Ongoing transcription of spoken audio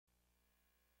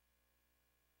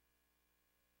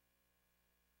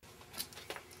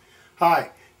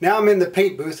Hi, now I'm in the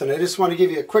paint booth and I just want to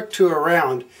give you a quick tour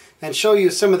around and show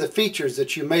you some of the features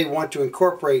that you may want to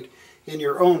incorporate in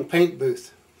your own paint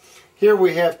booth. Here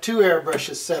we have two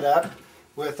airbrushes set up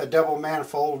with a double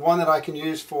manifold, one that I can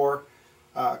use for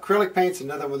acrylic paints,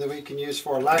 another one that we can use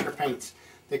for lacquer paints.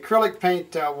 The acrylic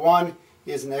paint one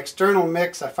is an external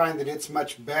mix. I find that it's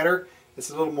much better.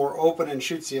 It's a little more open and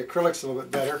shoots the acrylics a little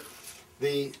bit better.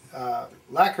 The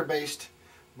lacquer based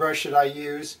brush that I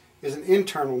use is an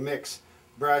internal mix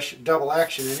brush, double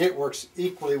action, and it works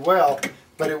equally well,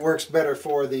 but it works better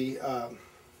for the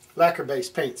lacquer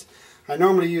based paints. I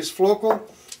normally use Flocal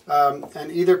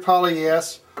and either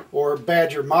Poly-S or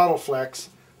Badger Model Flex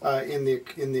in the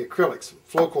acrylics.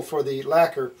 Flocal for the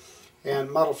lacquer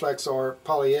and Model Flex or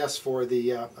Poly-S for the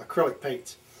acrylic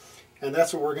paints. And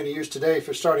that's what we're going to use today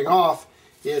for starting off,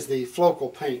 is the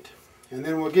Flocal paint. And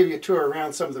then we'll give you a tour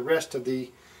around some of the rest of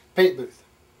the paint booth.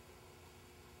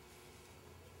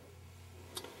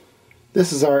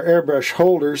 This is our airbrush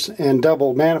holders and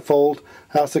double manifold.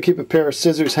 I also keep a pair of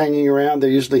scissors hanging around. They're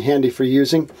usually handy for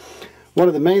using. One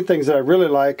of the main things that I really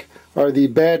like are the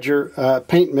Badger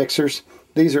paint mixers.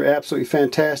 These are absolutely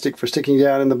fantastic for sticking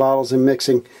down in the bottles and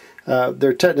mixing.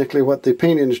 They're technically what the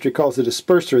paint industry calls a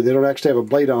disperser. They don't actually have a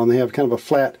blade on. They have kind of a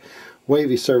flat,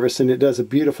 wavy surface, and it does a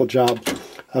beautiful job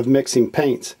of mixing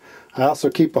paints. I also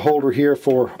keep a holder here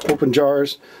for open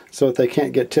jars so that they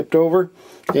can't get tipped over.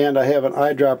 And I have an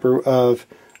eyedropper of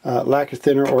lacquer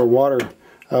thinner or water,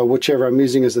 whichever I'm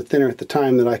using as a thinner at the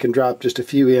time, that I can drop just a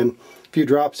few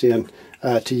drops in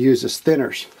to use as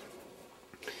thinners.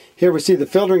 Here we see the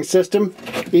filtering system,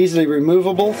 easily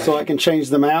removable, so I can change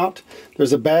them out.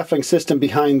 There's a baffling system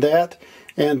behind that,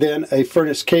 and then a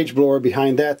furnace cage blower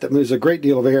behind that moves a great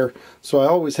deal of air, so I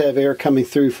always have air coming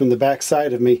through from the back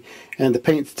side of me, and the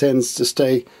paint tends to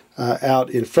stay out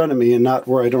in front of me and not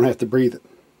where I don't have to breathe it.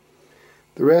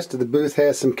 The rest of the booth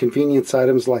has some convenience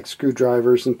items like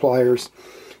screwdrivers and pliers,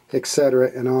 etc.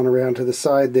 And on around to the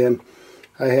side then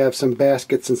I have some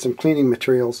baskets and some cleaning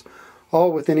materials,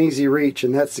 all within easy reach,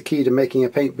 and that's the key to making a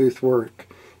paint booth work,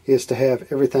 is to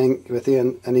have everything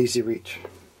within an easy reach.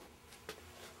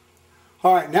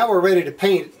 Alright, now we're ready to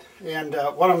paint, and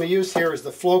what I'm going to use here is the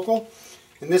Flocal.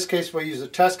 In this case we'll use a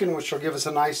Tuscan, which will give us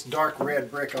a nice dark red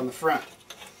brick on the front.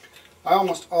 I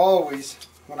almost always,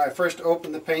 when I first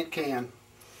open the paint can,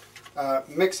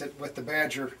 mix it with the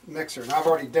Badger mixer, and I've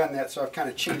already done that, so I've kind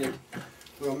of cheated.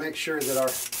 We'll make sure that our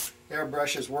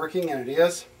airbrush is working, and it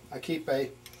is. I keep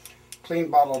a clean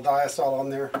bottle of Diasol on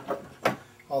there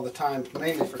all the time,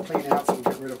 mainly for clean outs and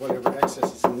get rid of whatever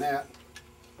excess is in that,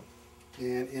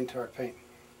 and into our paint.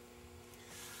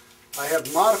 I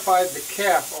have modified the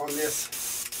cap on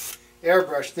this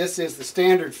airbrush. This is the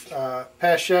standard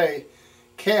Pache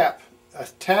cap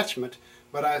attachment,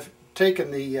 but I've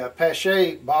taken the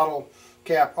Pache bottle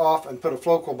cap off and put a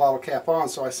Flocal bottle cap on,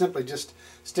 so I simply just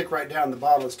stick right down the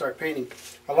bottle and start painting.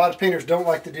 A lot of painters don't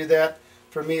like to do that.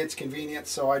 For me it's convenient,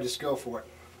 so I just go for it.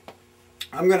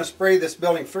 I'm going to spray this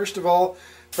building first of all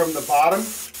from the bottom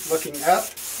looking up.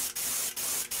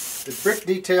 The brick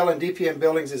detail in DPM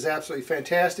buildings is absolutely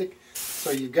fantastic,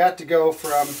 so you've got to go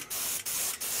from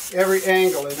every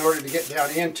angle in order to get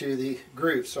down into the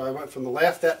groove. So I went from the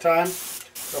left that time,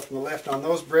 go from the left on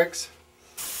those bricks,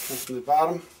 come from the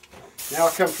bottom. Now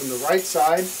I'll come from the right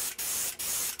side,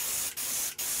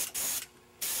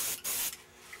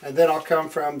 and then I'll come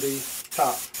from the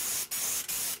top.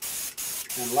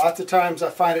 And lots of times I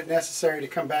find it necessary to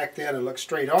come back then and look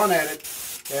straight on at it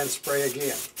and spray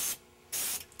again.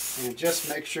 And just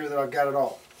make sure that I've got it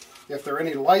all. If there are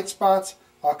any light spots,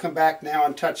 I'll come back now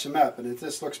and touch them up. And if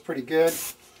this looks pretty good,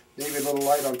 maybe a little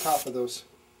light on top of those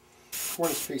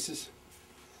cornice pieces.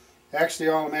 Actually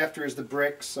all I'm after is the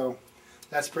bricks, so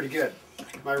that's pretty good.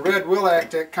 My red will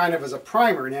act kind of as a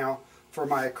primer now for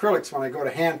my acrylics when I go to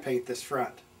hand paint this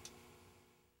front.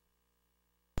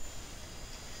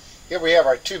 Here we have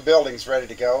our two buildings ready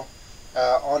to go.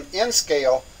 On N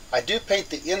scale, I do paint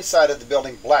the inside of the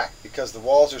building black because the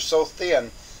walls are so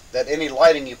thin that any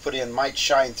lighting you put in might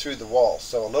shine through the walls.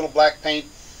 So a little black paint,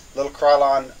 a little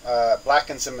Krylon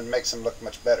blackens them and makes them look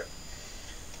much better.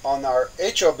 On our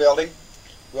HO building,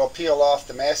 we'll peel off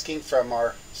the masking from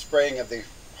our spraying of the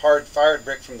hard fired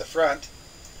brick from the front,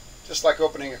 just like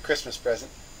opening a Christmas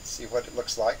present. See what it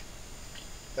looks like.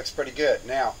 Looks pretty good.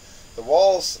 Now, the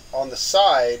walls on the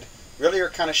side really are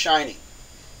kind of shiny,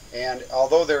 and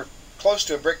although they're close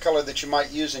to a brick color that you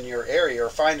might use in your area or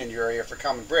find in your area for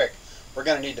common brick, we're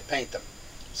going to need to paint them.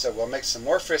 So we'll make some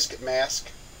more Frisket mask,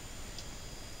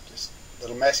 just a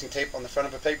little masking tape on the front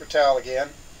of a paper towel again,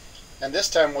 and this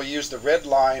time we'll use the red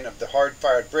line of the hard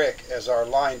fired brick as our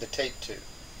line to tape to.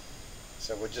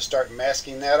 So we'll just start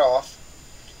masking that off,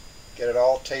 get it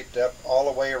all taped up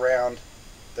all the way around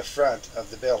the front of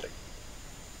the building.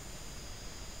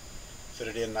 Fit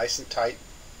it in nice and tight.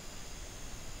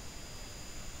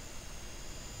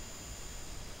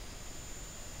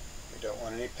 We don't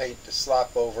want any paint to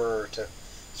slop over or to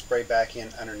spray back in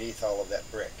underneath all of that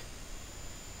brick.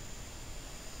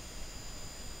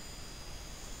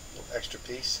 A little extra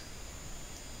piece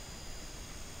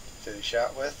to finish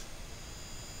out with,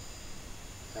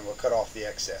 and we'll cut off the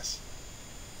excess.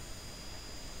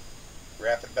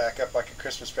 Wrap it back up like a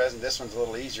Christmas present. This one's a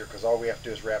little easier because all we have to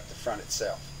do is wrap the front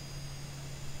itself.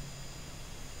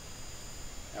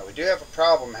 Now we do have a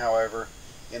problem, however,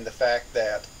 in the fact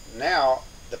that now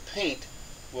the paint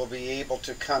will be able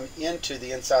to come into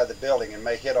the inside of the building and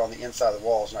may hit on the inside of the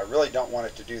walls, and I really don't want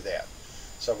it to do that.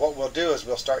 So what we'll do is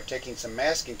we'll start taking some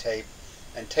masking tape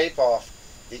and tape off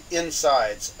the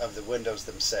insides of the windows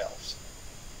themselves.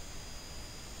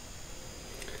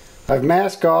 I've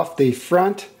masked off the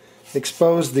front,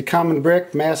 exposed the common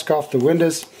brick, mask off the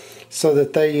windows so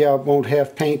that they won't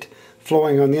have paint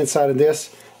flowing on the inside of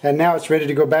this. And now it's ready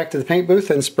to go back to the paint booth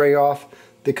and spray off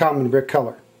the common brick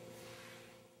color.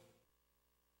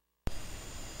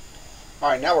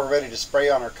 Alright, now we're ready to spray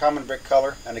on our common brick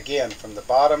color, and again from the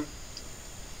bottom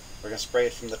we're going to spray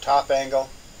it from the top angle,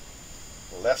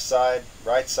 the left side,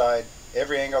 right side,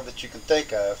 every angle that you can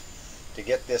think of to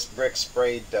get this brick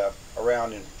sprayed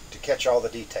around and to catch all the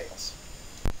details.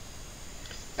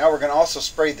 Now we're going to also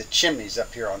spray the chimneys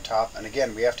up here on top, and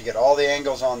again we have to get all the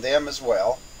angles on them as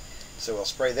well. So we'll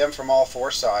spray them from all four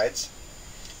sides.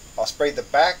 I'll spray the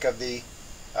back of the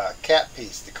cap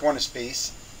piece, the cornice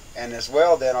piece, and as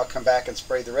well then I'll come back and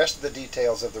spray the rest of the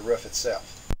details of the roof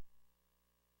itself.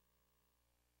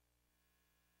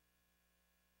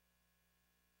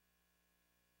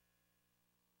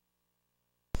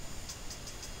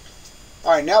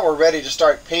 Alright, now we're ready to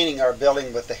start painting our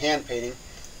building with the hand painting.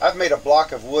 I've made a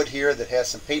block of wood here that has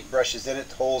some paint brushes in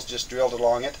it, holes just drilled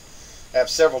along it. I have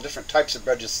several different types of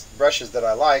brushes that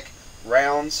I like.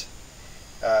 Rounds,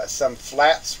 some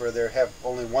flats where they have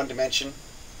only one dimension,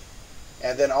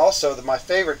 and then also my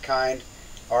favorite kind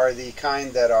are the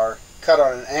kind that are cut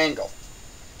on an angle,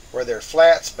 where they're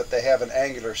flats but they have an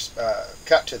angular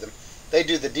cut to them. They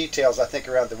do the details, I think,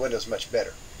 around the windows much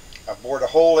better. I've bored a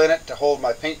hole in it to hold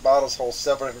my paint bottles, hold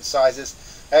several different sizes.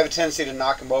 I have a tendency to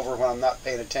knock them over when I'm not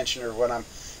paying attention or when I'm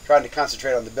trying to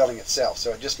concentrate on the building itself,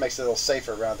 so it just makes it a little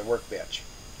safer around the workbench.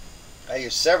 I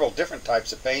use several different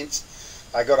types of paints.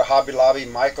 I go to Hobby Lobby,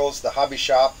 Michael's, the hobby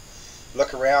shop,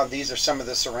 look around. These are some of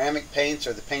the ceramic paints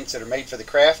or the paints that are made for the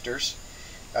crafters.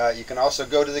 You can also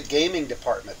go to the gaming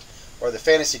department or the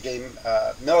fantasy game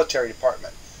military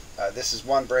department. This is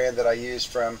one brand that I use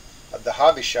from the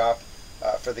hobby shop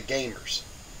for the gamers.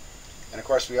 And of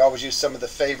course we always use some of the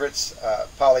favorites,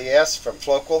 Poly S from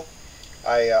Flocal.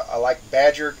 I like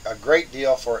Badger a great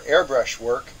deal for airbrush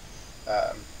work,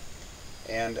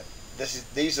 and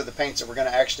these are the paints that we're going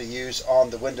to actually use on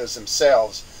the windows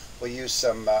themselves. We'll use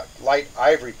some light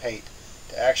ivory paint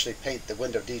to actually paint the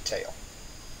window detail.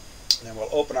 And then we'll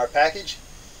open our package,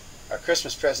 our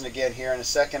Christmas present again here in a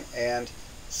second, and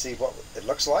see what it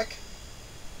looks like.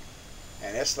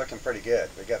 And it's looking pretty good.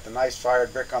 We got the nice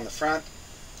fired brick on the front.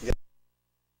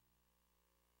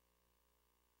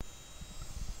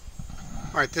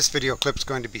 Alright, this video clip is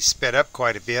going to be sped up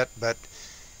quite a bit, but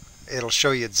it'll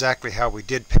show you exactly how we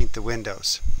did paint the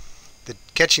windows.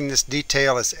 Catching this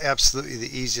detail is absolutely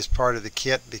the easiest part of the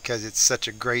kit because it's such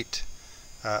a great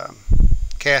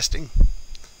casting.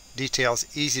 Detail is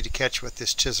easy to catch with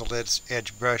this chiseled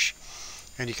edge brush,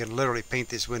 and you can literally paint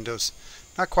these windows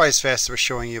not quite as fast as we're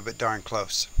showing you, but darn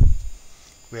close.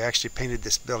 We actually painted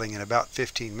this building in about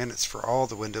 15 minutes for all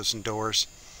the windows and doors.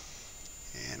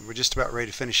 And we're just about ready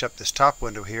to finish up this top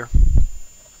window here,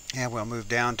 and we'll move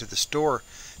down to the store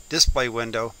display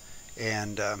window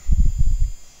and the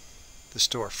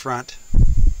store front.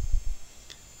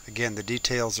 Again, the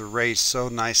details are raised so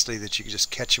nicely that you can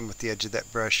just catch them with the edge of that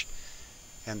brush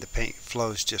and the paint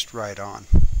flows just right on.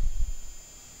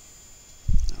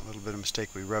 A little bit of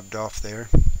mistake we rubbed off there,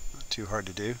 not too hard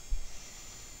to do.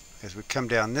 As we come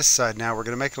down this side now, we're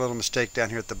going to make a little mistake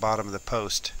down here at the bottom of the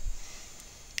post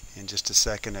in just a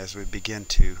second as we begin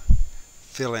to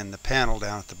fill in the panel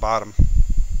down at the bottom.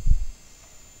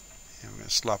 And we're going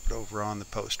to slop it over on the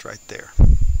post right there.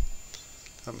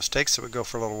 No mistake, so we go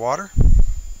for a little water,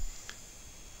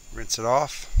 rinse it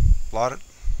off, blot it,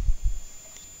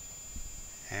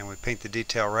 and we paint the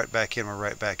detail right back in. We're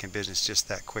right back in business just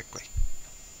that quickly.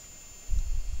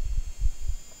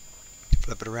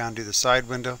 Flip it around, do the side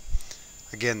window.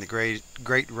 Again, the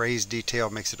great raised detail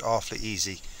makes it awfully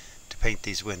easy to paint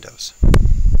these windows.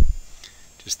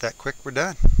 Just that quick, we're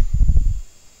done.